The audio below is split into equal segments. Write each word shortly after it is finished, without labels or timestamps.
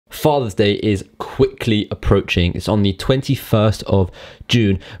Father's Day is quickly approaching. It's on the 21st of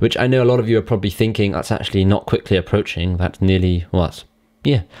June, which I know a lot of you are probably thinking that's actually not quickly approaching. That's nearly, what?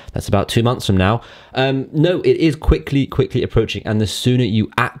 Yeah, that's about 2 months from now. No, it is quickly approaching, and the sooner you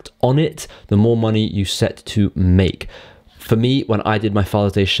act on it, the more money you set to make. For me, when I did my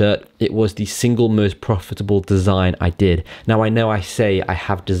Father's Day shirt, it was the single most profitable design I did. Now, I know I say I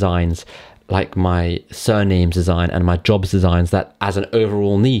have designs like my surnames design and my jobs designs that as an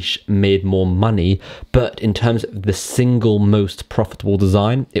overall niche made more money, but in terms of the single most profitable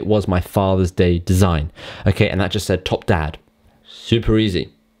design, it was my Father's Day design. Okay, and that just said Top Dad. Super easy.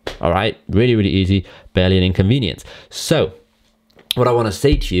 All right, really easy, barely an inconvenience. So what I want to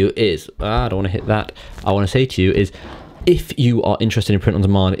say to you is, I don't want to hit that. I want to say to you is, if you are interested in print on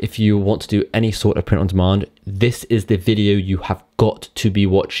demand, if you want to do any sort of print on demand, this is the video you have got to be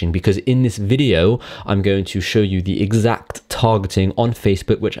watching, because in this video, I'm going to show you the exact targeting on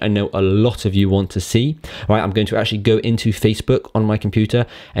Facebook, which I know a lot of you want to see, right? I'm going to actually go into Facebook on my computer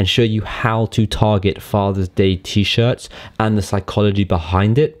and show you how to target Father's Day t-shirts and the psychology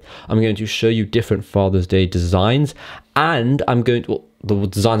behind it. I'm going to show you different Father's Day designs, and I'm going to, well, the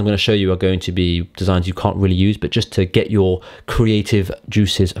designs I'm going to show you are going to be designs you can't really use, but just to get your creative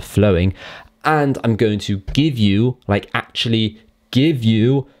juices flowing. And I'm going to give you, actually give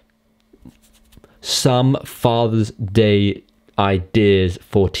you some Father's Day ideas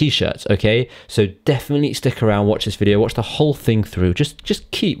for t-shirts, okay? So definitely stick around, watch this video, watch the whole thing through.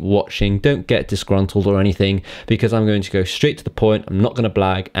 Just keep watching, don't get disgruntled or anything, because I'm going to go straight to the point. I'm not going to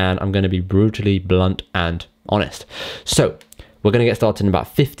blag, and I'm going to be brutally blunt and honest. So we're going to get started in about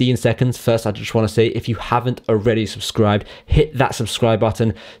 15 seconds. First, I just want to say, if you haven't already subscribed, hit that subscribe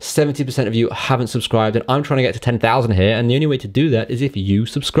button. 70% of you haven't subscribed, and I'm trying to get to 10,000 here, and the only way to do that is if you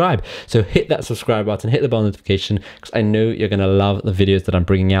subscribe. So hit that subscribe button, hit the bell notification, because I know you're going to love the videos that I'm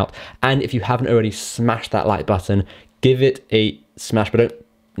bringing out. And if you haven't already smashed that like button, give it a smash, but don't,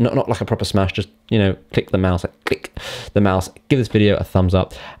 not like a proper smash, just, you know, click the mouse, click the mouse, give this video a thumbs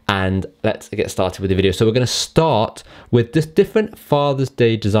up, and let's get started with the video. So we're going to start with just different Father's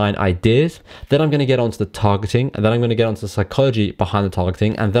Day design ideas. Then I'm going to get onto the targeting, and then I'm going to get onto the psychology behind the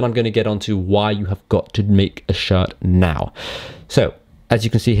targeting, and then I'm going to get onto why you have got to make a shirt now. So as you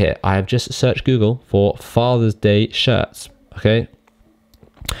can see here, I have just searched Google for Father's Day shirts. Okay.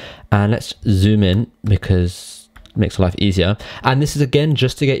 And let's zoom in because makes life easier. And this is again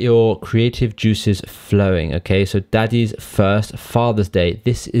just to get your creative juices flowing. Okay, so Daddy's first Father's Day.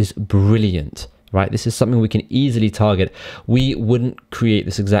 This is brilliant, right? This is something we can easily target. We wouldn't create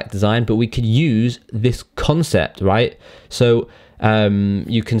this exact design, but we could use this concept, right? So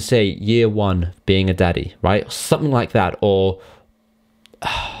you can say year one being a daddy, right? Something like that, or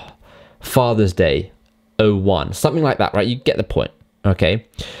Father's Day 01, something like that, right? You get the point. Okay,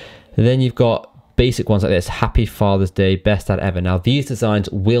 and then you've got basic ones like this: Happy Father's Day, best dad ever. Now these designs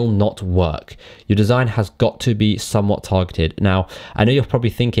will not work. Your design has got to be somewhat targeted. Now I know you're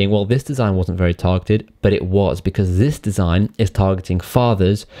probably thinking, well, this design wasn't very targeted, but it was, because this design is targeting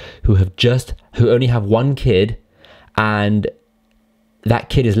fathers who only have one kid, and that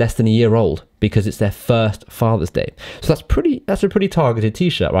kid is less than a year old because it's their first Father's Day. So that's a pretty targeted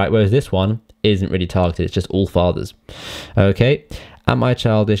t-shirt, right? Whereas this one isn't really targeted, it's just all fathers. Okay, am I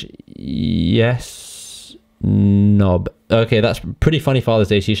childish? Yes. Knob. Okay, that's pretty funny Father's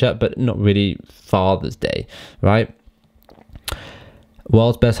Day t-shirt, but not really Father's Day, right?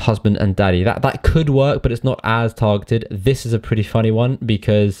 World's best husband and daddy. That could work, but it's not as targeted. This is a pretty funny one,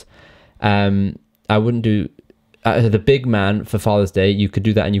 because I wouldn't do the big man for Father's Day. You could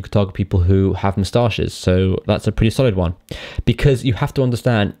do that, and you could target people who have moustaches. So that's a pretty solid one, because you have to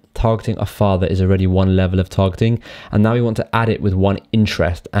understand, targeting a father is already one level of targeting, and now we want to add it with one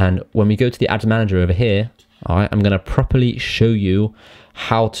interest. And when we go to the ads manager over here, all right, I'm going to properly show you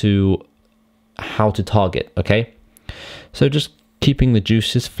how to target. Okay, so just keeping the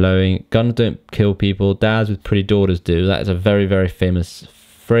juices flowing. Guns don't kill people, dads with pretty daughters do. That is a very famous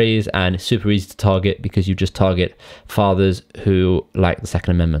phrase, and it's super easy to target because you just target fathers who like the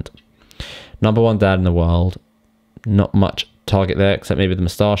Second Amendment. Number one dad in the world. Not much target there, except maybe the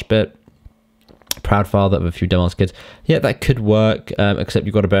moustache bit. Proud father of a few dumbass kids. Yeah, that could work, except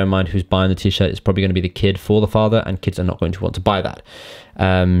you've got to bear in mind who's buying the t-shirt. It's probably going to be the kid for the father, and kids are not going to want to buy that.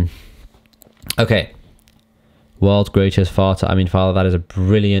 Okay, world's greatest father. That is a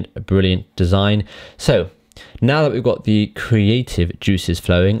brilliant design. So now that we've got the creative juices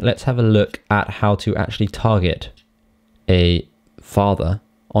flowing, let's have a look at how to actually target a father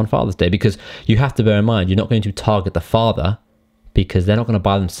on Father's Day, because you have to bear in mind, you're not going to target the father because they're not going to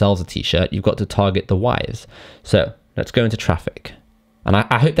buy themselves a t-shirt. You've got to target the wives. So let's go into traffic. And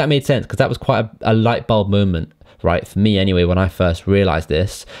I hope that made sense, because that was quite a light bulb moment, right? For me anyway, when I first realized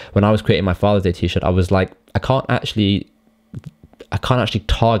this, when I was creating my Father's Day t-shirt, I was like, I can't actually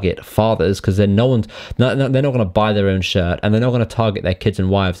target fathers, because then they're not going to buy their own shirt, and they're not going to target their kids and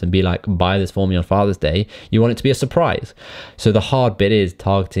wives and be like, buy this for me on Father's Day. You want it to be a surprise. So the hard bit is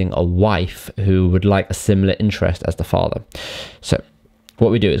targeting a wife who would like a similar interest as the father. So what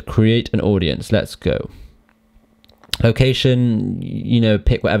we do is create an audience. Let's go. Location,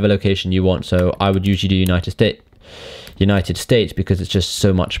 pick whatever location you want. So I would usually do United States because it's just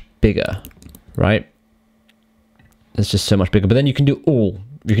so much bigger, right? It's just so much bigger. But then you can do all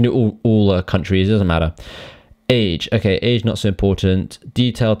countries. It doesn't matter. Age, okay, age not so important.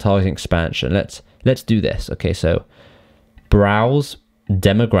 Detailed targeting expansion. Let's do this. Okay, so browse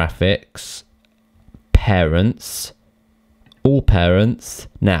demographics, parents, all parents.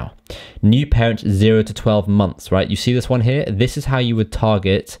 Now, new parents 0 to 12 months, right? You see this one here? This is how you would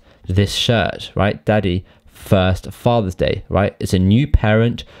target this shirt, right? Daddy, first Father's Day, right? It's a new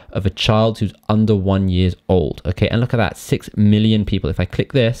parent of a child who's under 1 year old. Okay, and look at that, 6 million people. If I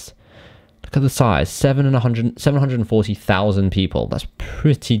click this, look at the size, 740,000 people. That's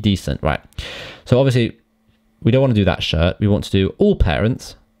pretty decent, right? So obviously, we don't want to do that shirt. We want to do all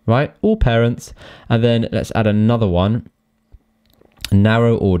parents, right? All parents. And then let's add another one,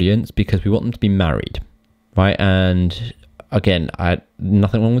 narrow audience, because we want them to be married, right? And again,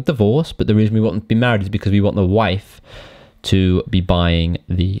 nothing wrong with divorce, but the reason we want them to be married is because we want the wife to be buying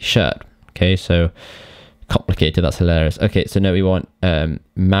the shirt. Okay, so complicated, that's hilarious. Okay, so no, we want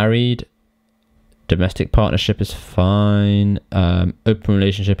married, domestic partnership is fine, open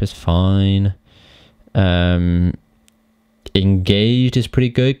relationship is fine, engaged is pretty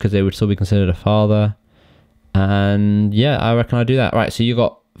good because they would still be considered a father. And yeah, I reckon I'll do that. Right, so you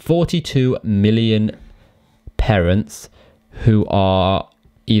got 42 million parents who are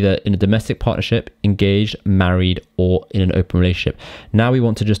either in a domestic partnership, engaged, married, or in an open relationship. Now we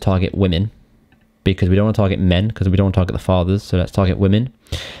want to just target women, because we don't want to target men, because we don't want to target the fathers. So let's target women.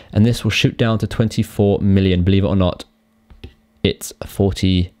 And this will shoot down to 24 million. Believe it or not, it's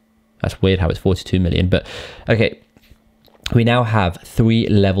 40. That's weird how it's 42 million. But okay, we now have 3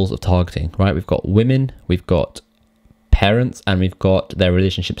 levels of targeting, right? We've got women, we've got parents, and we've got their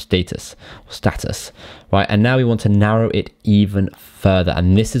relationship status, right? And now we want to narrow it even further,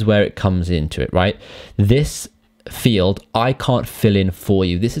 and this is where it comes into it, right? This field I can't fill in for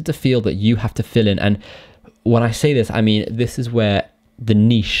you. This is the field that you have to fill in. And when I say this, I mean this is where the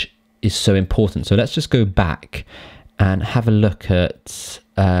niche is so important. So let's just go back and have a look at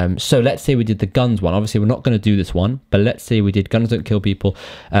so let's say we did the guns one. Obviously we're not going to do this one, but let's say we did guns don't kill people,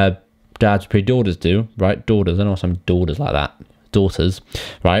 dads pray daughters do, right? Daughters, I know some daughters like that, daughters,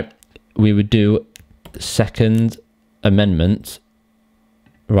 right? We would do Second Amendment,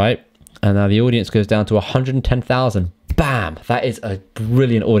 right? And now the audience goes down to 110,000. Bam! That is a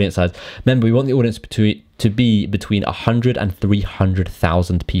brilliant audience size. Remember, we want the audience to be between 100 and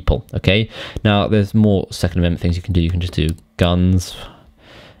 300,000 people, okay? Now, there's more Second Amendment things you can do. You can just do guns,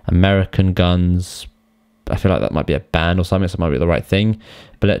 American guns. I feel like that might be a ban or something, so it might be the right thing.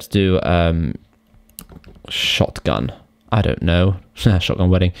 But let's do shotgun. I don't know. Shotgun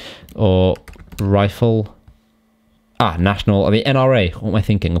wedding. Or rifle. National, the NRA, what am I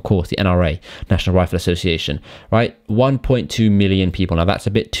thinking? Of course, the NRA, National Rifle Association, right? 1.2 million people. Now, that's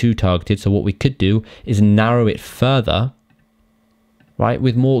a bit too targeted. So what we could do is narrow it further, right,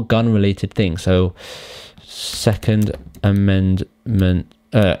 with more gun-related things. So Second Amendment,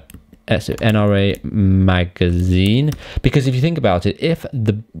 NRA magazine. Because if you think about it, if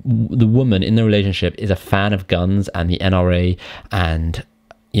the woman in the relationship is a fan of guns and the NRA and,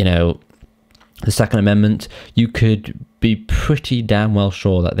 the Second Amendment, you could be pretty damn well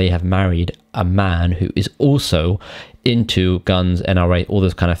sure that they have married a man who is also into guns, NRA, all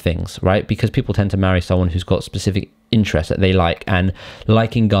those kind of things, right? Because people tend to marry someone who's got specific interests that they like, and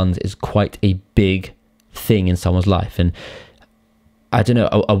liking guns is quite a big thing in someone's life. And I don't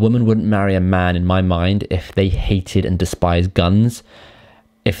know, a woman wouldn't marry a man, in my mind, if they hated and despised guns,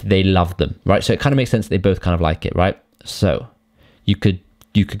 if they loved them, right? So it kind of makes sense that they both kind of like it, right? So you could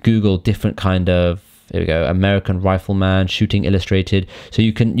Google different kind of, there we go, American Rifleman, Shooting Illustrated. So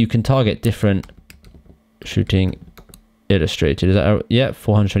you can target different Shooting Illustrated. Is that, yeah,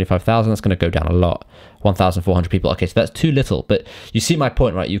 425,000. That's going to go down a lot. 1,400 people. Okay, so that's too little. But you see my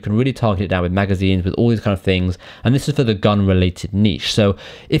point, right? You can really target it down with magazines, with all these kind of things. And this is for the gun-related niche. So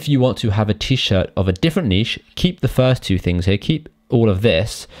if you want to have a t-shirt of a different niche, keep the first 2 things here. Keep all of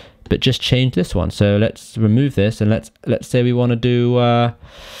this, but just change this one. So let's remove this, and let's say we want to do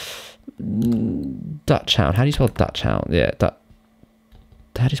Dutch Hound. How do you spell Dutch Hound? Yeah,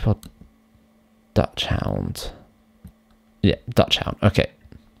 how do you spell Dutch hound? Yeah, Dutch hound. Okay,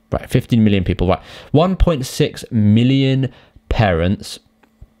 right, 15 million people. Right, 1.6 million parents,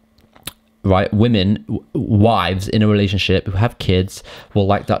 right, women, wives in a relationship who have kids will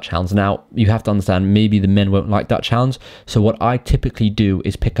like Dutch hounds. Now, you have to understand, maybe the men won't like Dutch hounds. So what I typically do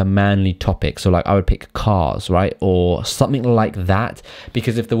is pick a manly topic. So like I would pick cars, right? Or something like that.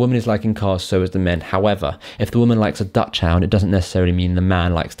 Because if the woman is liking cars, so is the men. However, if the woman likes a Dutch hound, it doesn't necessarily mean the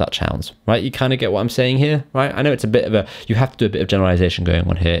man likes Dutch hounds, right? You kind of get what I'm saying here, right? I know it's a bit of a, you have to do a bit of generalization going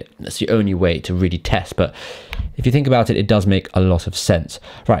on here. That's the only way to really test. But if you think about it, it does make a lot of sense.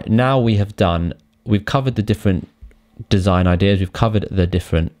 Right, now we've covered the different design ideas. We've covered the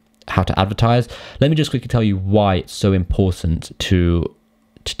different, how to advertise. Let me just quickly tell you why it's so important to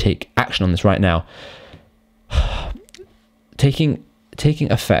take action on this right now. Taking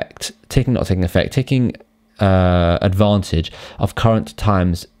advantage of current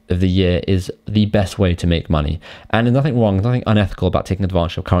times of the year is the best way to make money. And there's nothing wrong, nothing unethical about taking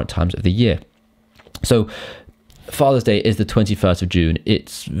advantage of current times of the year. So Father's Day is the 21st of June.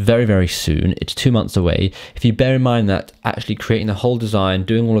 It's very, very soon. It's 2 months away. If you bear in mind that actually creating the whole design,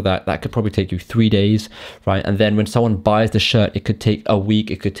 doing all of that, that could probably take you 3 days, right? And then when someone buys the shirt, it could take a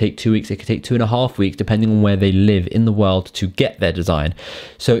week, it could take 2 weeks, it could take 2.5 weeks, depending on where they live in the world to get their design.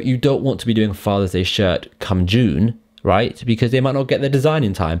 So you don't want to be doing a Father's Day shirt come June, right? Because they might not get their design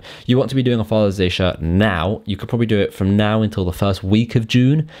in time. You want to be doing a Father's Day shirt now. You could probably do it from now until the first week of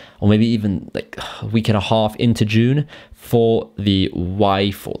June, or maybe even like a week and a half into June, for the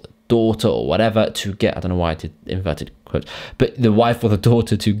wife or the daughter or whatever to get, I don't know why I did inverted quotes, but the wife or the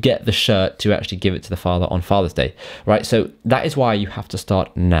daughter to get the shirt to actually give it to the father on Father's Day, right? So that is why you have to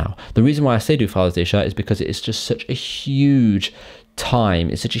start now. The reason why I say do Father's Day shirt is because it's just such a huge time,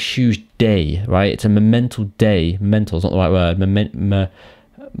 it's such a huge day, right? It's a monumental day. Mental is not the right word.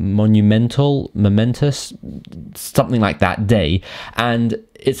 Momentous, something like that day. And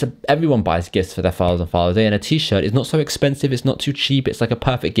everyone buys gifts for their fathers on Father's Day, and a t-shirt is not so expensive, it's not too cheap, it's like a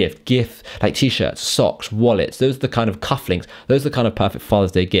perfect gift like t-shirts, socks, wallets, those are the kind of cufflinks, those are the kind of perfect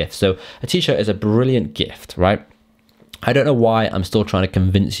Father's Day gifts. So a t-shirt is a brilliant gift, right? I don't know why I'm still trying to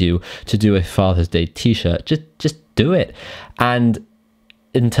convince you to do a Father's Day t-shirt. Just do it. And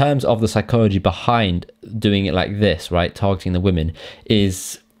in terms of the psychology behind doing it like this, right, targeting the women,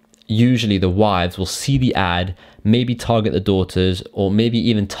 is usually the wives will see the ad, maybe target the daughters, or maybe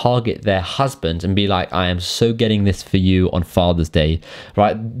even target their husbands and be like, I am so getting this for you on Father's Day,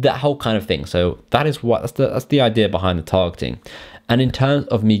 right? That whole kind of thing. So that's the idea behind the targeting. And in terms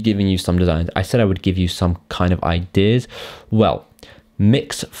of me giving you some designs, I said I would give you some kind of ideas. Well,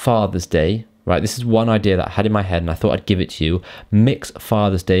 mix Father's Day, right? This is one idea that I had in my head and I thought I'd give it to you. Mix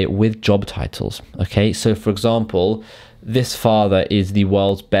Father's Day with job titles, okay? So for example, this father is the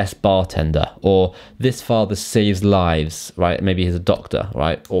world's best bartender, or this father saves lives, right? Maybe he's a doctor,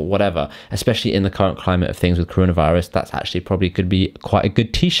 right? Or whatever, especially in the current climate of things with coronavirus, that's actually probably could be quite a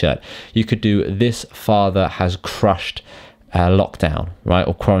good t-shirt. You could do, this father has crushed lockdown, right?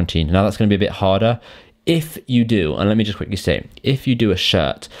 Or quarantine. Now that's going to be a bit harder. If you do, and let me just quickly say, if you do a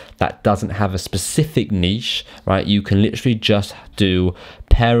shirt that doesn't have a specific niche, right? You can literally just do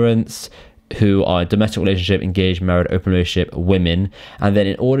parents who are in domestic relationship, engaged, married, open relationship, women. And then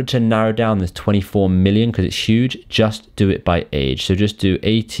in order to narrow down this 24 million, because it's huge, just do it by age. So just do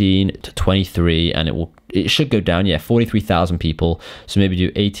 18 to 23 and it should go down. Yeah, 43,000 people. So maybe do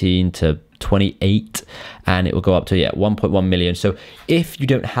 18 to 28 and it will go up to 1.1 million. So if you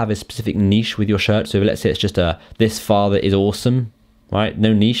don't have a specific niche with your shirt, so let's say it's just this father is awesome, right?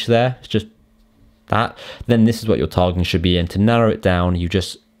 No niche there, it's just that, then this is what your targeting should be. And to narrow it down, you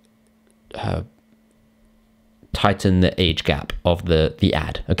just tighten the age gap of the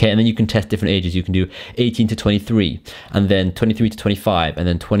ad, okay? And then you can test different ages. You can do 18 to 23 and then 23 to 25 and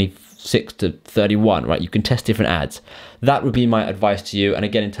then 26 to 31, right? You can test different ads. That would be my advice to you. And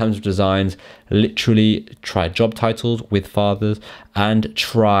again, in terms of designs, literally try job titles with fathers and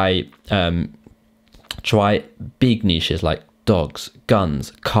try big niches like dogs,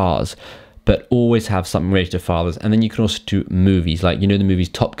 guns, cars, but always have something related to fathers. And then you can also do movies, like, you know, the movies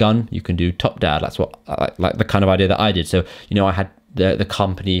Top Gun, you can do Top Dad. That's what like the kind of idea that I did. So, you know, I had the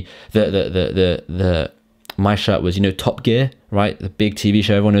company, my shirt was, you know, Top Gear, right? The big TV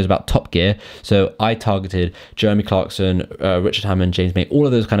show, everyone knows about Top Gear. So I targeted Jeremy Clarkson, Richard Hammond, James May, all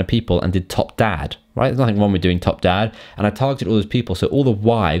of those kind of people, and did Top Dad, right? There's nothing wrong with doing Top Dad. And I targeted all those people. So all the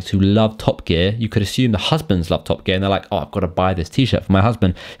wives who love Top Gear, you could assume the husbands love Top Gear, and they're like, oh, I've got to buy this t-shirt for my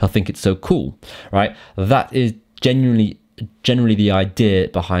husband. He'll think it's so cool, right? That is generally the idea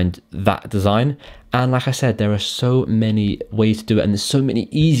behind that design. And like I said, there are so many ways to do it, and there's so many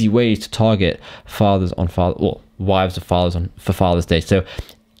easy ways to target fathers on wives of fathers for Father's Day. So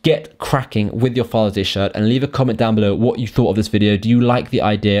get cracking with your Father's Day shirt, and leave a comment down below what you thought of this video. Do you like the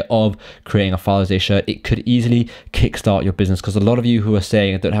idea of creating a Father's Day shirt? It could easily kickstart your business, because a lot of you who are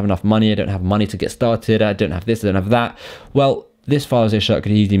saying, I don't have enough money, I don't have money to get started, I don't have this, I don't have that. Well, this Father's Day shirt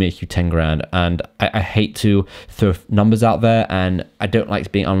could easily make you 10 grand. And I hate to throw numbers out there, and I don't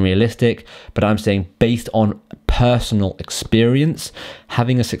like being unrealistic, but I'm saying based on personal experience,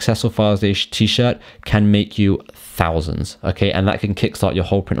 having a successful Father's Day t-shirt can make you thousands, okay? And that can kickstart your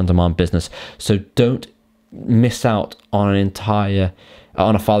whole print on demand business. So don't miss out on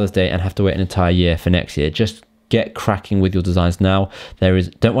on a Father's Day and have to wait an entire year for next year. Just get cracking with your designs now.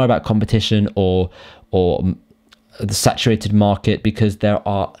 Don't worry about competition or the saturated market, because there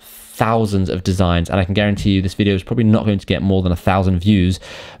are thousands of designs, and I can guarantee you this video is probably not going to get more than 1,000 views,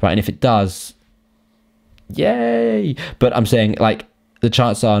 right? And if it does, yay! But I'm saying, like, the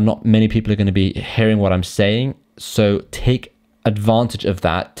chances are not many people are going to be hearing what I'm saying. So take advantage of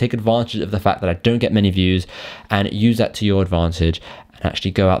that. Take advantage of the fact that I don't get many views, and use that to your advantage, and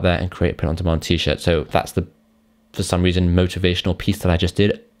actually go out there and create a print on demand t-shirt. So that's the, for some reason, motivational piece that I just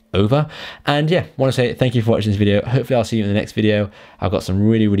did over. And yeah, want to say thank you for watching this video. Hopefully I'll see you in the next video. I've got some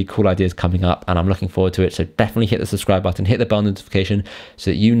really cool ideas coming up, and I'm looking forward to it. So definitely hit the subscribe button, hit the bell notification,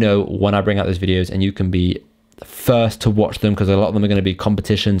 so that you know when I bring out those videos, and you can be first to watch them, because a lot of them are going to be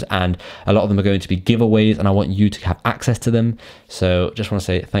competitions, and a lot of them are going to be giveaways, and I want you to have access to them. So just want to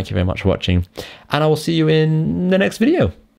say thank you very much for watching, and I will see you in the next video.